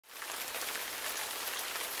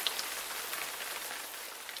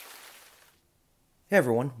Hey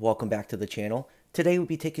everyone, welcome back to the channel. Today we'll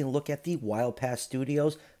be taking a look at the Wild Pass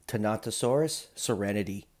Studios Tenontosaurus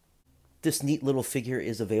Serenity. This neat little figure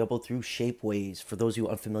is available through Shapeways. For those of you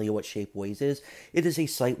unfamiliar what Shapeways is, it is a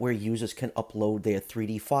site where users can upload their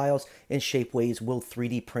 3D files and Shapeways will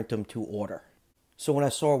 3D print them to order. So when I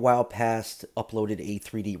saw Wild Pass uploaded a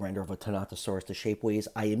 3D render of a Tenontosaurus to Shapeways,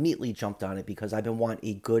 I immediately jumped on it because I've been wanting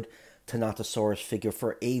a good Tenontosaurus figure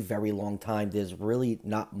for a very long time. There's really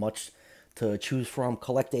not much to choose from.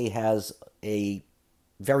 Collect A has a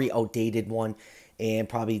very outdated one, and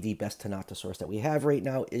probably the best Tenontosaurus that we have right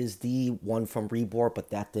now is the one from Reborn, but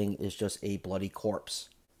that thing is just a bloody corpse.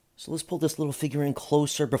 So let's pull this little figure in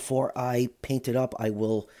closer. Before I paint it up, I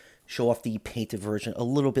will show off the painted version a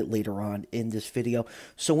little bit later on in this video.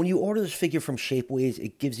 So when you order this figure from Shapeways,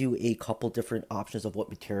 it gives you a couple different options of what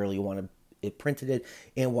material you want to it printed it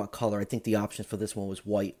and what color. I think the option for this one was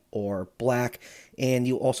white or black, and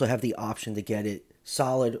you also have the option to get it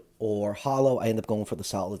solid or hollow. I end up going for the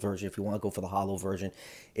solid version. If you want to go for the hollow version,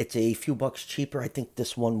 it's a few bucks cheaper. I think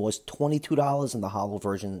this one was $22 and the hollow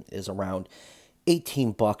version is around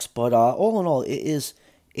 18 bucks. But all in all, it is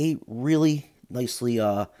a really nicely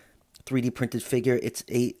 3D printed figure. It's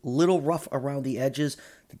a little rough around the edges.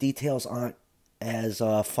 The details aren't as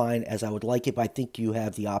fine as I would like it, but I think you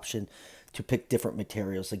have the option to pick different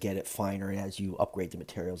materials to get it finer. As you upgrade the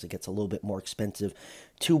materials, it gets a little bit more expensive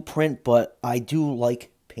to print, but I do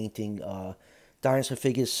like painting dinosaur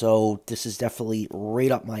figures, so this is definitely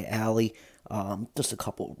right up my alley. Just a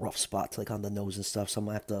couple rough spots like on the nose and stuff, so I'm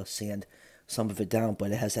gonna have to sand some of it down,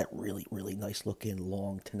 but it has that really nice looking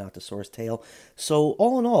long Tenontosaurus tail. So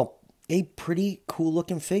all in all, a pretty cool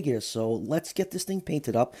looking figure. So let's get this thing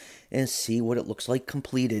painted up and see what it looks like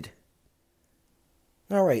completed.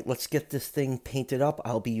 Alright, let's get this thing painted up.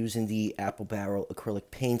 I'll be using the Apple Barrel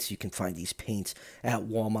acrylic paints. You can find these paints at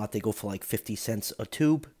Walmart. They go for like 50 cents a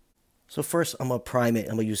tube. So first I'm going to prime it.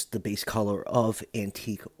 I'm going to use the base color of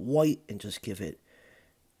Antique White and just give it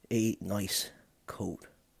a nice coat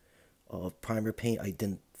of primer paint. I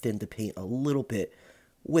thinned the paint a little bit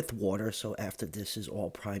with water, so after this is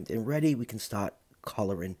all primed and ready, we can start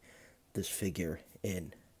coloring this figure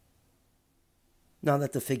in. Now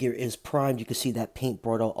that the figure is primed, you can see that paint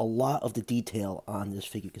brought out a lot of the detail on this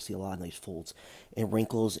figure. You can see a lot of nice folds and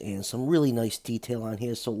wrinkles and some really nice detail on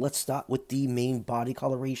here. So let's start with the main body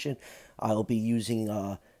coloration. I'll be using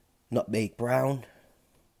Nutmeg Brown.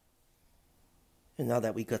 And now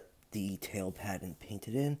that we got the tail pattern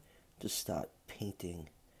painted in, just start painting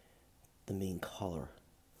the main color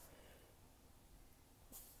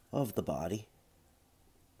of the body.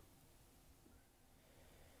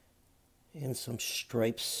 And some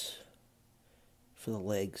stripes for the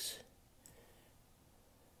legs.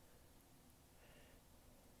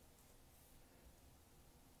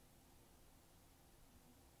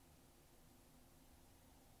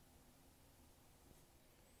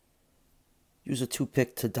 Use a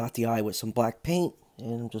toothpick to dot the eye with some black paint,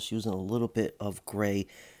 and I'm just using a little bit of gray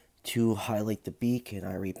to highlight the beak, and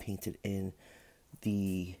I repainted in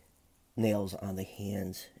the nails on the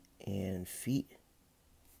hands and feet.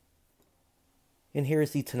 And here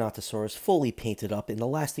is the Tenontosaurus fully painted up, and the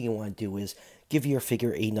last thing you want to do is give your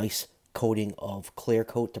figure a nice coating of clear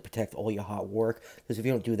coat to protect all your hot work, because if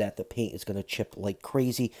you don't do that, the paint is going to chip like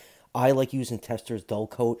crazy. I like using Tester's dull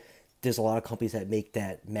coat. There's a lot of companies that make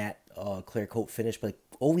that matte clear coat finish, but it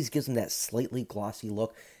always gives them that slightly glossy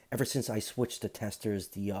look. Ever since I switched to Tester's,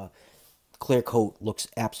 the clear coat looks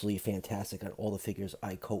absolutely fantastic on all the figures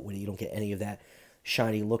I coat with it. You don't get any of that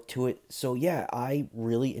shiny look to it. So yeah, I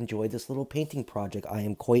really enjoyed this little painting project. I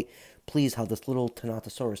am quite pleased how this little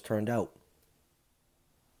Tenontosaurus turned out.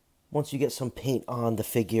 Once you get some paint on the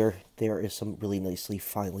figure, there is some really nicely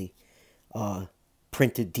finely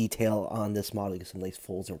printed detail on this model. You get some nice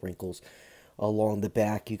folds and wrinkles along the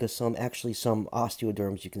back. You got some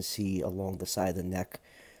osteoderms you can see along the side of the neck,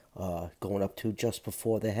 going up to just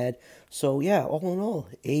before the head. So yeah, all in all,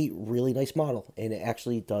 a really nice model, and it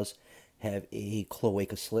actually does have a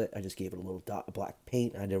cloaca slit. I just gave it a little dot of black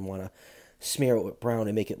paint. I didn't want to smear it with brown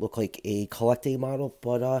and make it look like a Collect A model,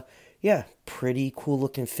 but yeah, pretty cool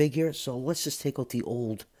looking figure. So let's just take out the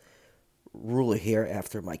old ruler here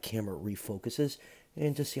after my camera refocuses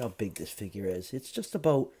and just see how big this figure is. It's just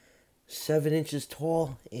about 7 inches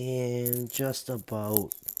tall and just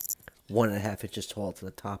about 1.5 inches tall to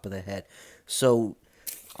the top of the head. So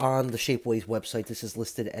on the Shapeways website, this is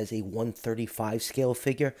listed as a 1/35 scale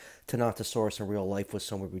figure. Tenontosaurus in real life was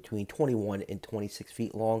somewhere between 21 and 26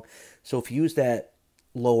 feet long. So if you use that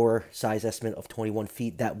lower size estimate of 21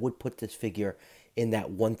 feet, that would put this figure in that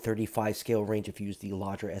 135 scale range. If you use the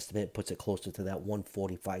larger estimate, it puts it closer to that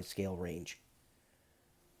 145 scale range.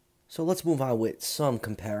 So let's move on with some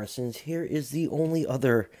comparisons. Here is the only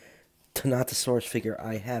other Tenontosaurus figure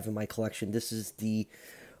I have in my collection. This is the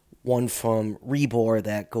one from Rebor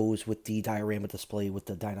that goes with the diorama display with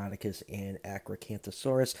the Deinonychus and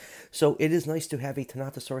Acrocanthosaurus. So it is nice to have a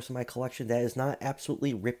Tenontosaurus in my collection that is not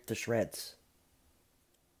absolutely ripped to shreds.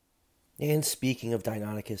 And speaking of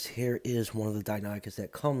Deinonychus, here is one of the Deinonychus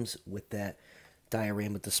that comes with that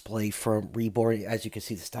diorama display from Reborn. As you can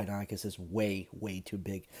see, this Deinonychus is way, way too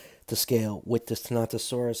big to scale with this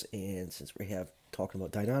Tenontosaurus. And since we have talking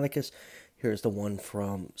about Deinonychus, here's the one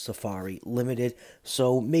from Safari Limited.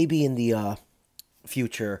 So maybe in the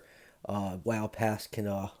future, Wild Pass can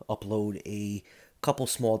upload a couple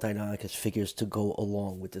small Deinonychus figures to go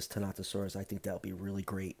along with this Tenontosaurus. I think that would be really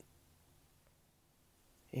great.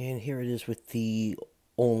 And here it is with the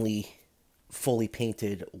only fully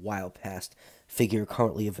painted Wild Past figure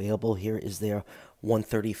currently available. Here is their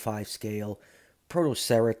 135 scale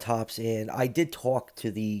Protoceratops, and I did talk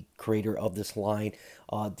to the creator of this line.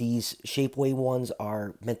 These Shapeway ones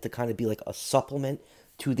are meant to kind of be like a supplement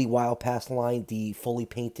to the Wild Past line. The fully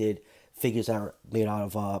painted figures are made out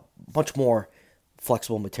of a much more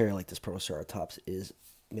flexible material, like this Protoceratops is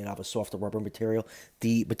made out of a softer rubber material.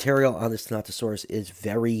 The material on this Tenontosaurus is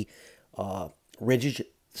very rigid,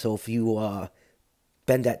 so if you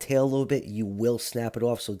bend that tail a little bit, you will snap it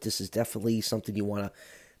off. So this is definitely something you want to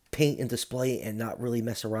paint and display and not really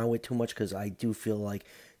mess around with too much, because I do feel like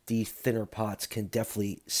the thinner pots can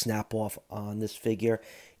definitely snap off on this figure.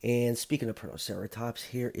 And speaking of Protoceratops,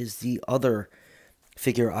 here is the other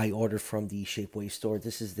figure I ordered from the Shapeways store.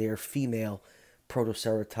 This is their female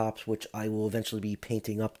Protoceratops, which I will eventually be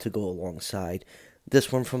painting up to go alongside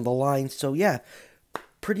this one from the line. So yeah,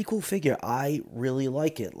 pretty cool figure. I really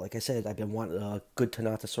like it. Like I said, I've been wanting a good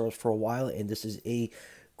Tenontosaurus for a while, and this is a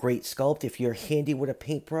great sculpt. If you're handy with a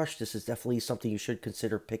paintbrush, this is definitely something you should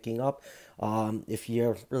consider picking up. If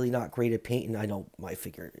you're really not great at painting, I know my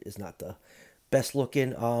figure is not the best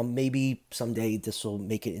looking. Maybe someday this will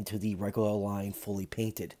make it into the regular line fully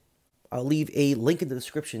painted. I'll leave a link in the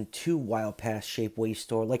description to Wild Past Shapeways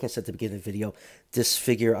store. Like I said at the beginning of the video, this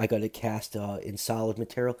figure I got it cast in solid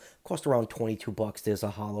material. Cost around 22 bucks. There's a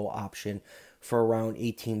hollow option for around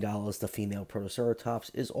 $18. The female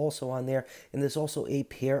Protoceratops is also on there. And there's also a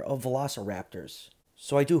pair of Velociraptors.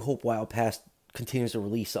 So I do hope Wild Past continues to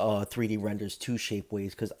release 3D renders to Shapeways,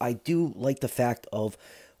 because I do like the fact of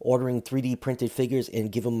ordering 3D printed figures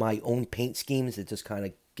and give them my own paint schemes. It just kind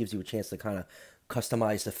of gives you a chance to kind of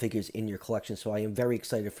customize the figures in your collection. So I am very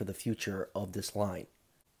excited for the future of this line.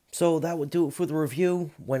 So that would do it for the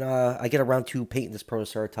review. When I get around to painting this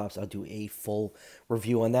Protoceratops, I'll do a full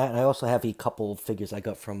review on that. And I also have a couple of figures I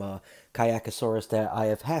got from Kayakasaurus that I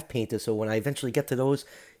have half painted. So when I eventually get to those,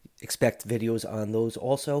 expect videos on those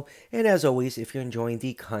also. And as always, if you're enjoying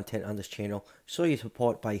the content on this channel, show your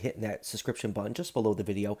support by hitting that subscription button just below the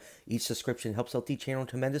video. Each subscription helps out the channel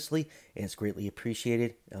tremendously, and it's greatly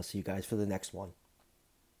appreciated. I'll see you guys for the next one.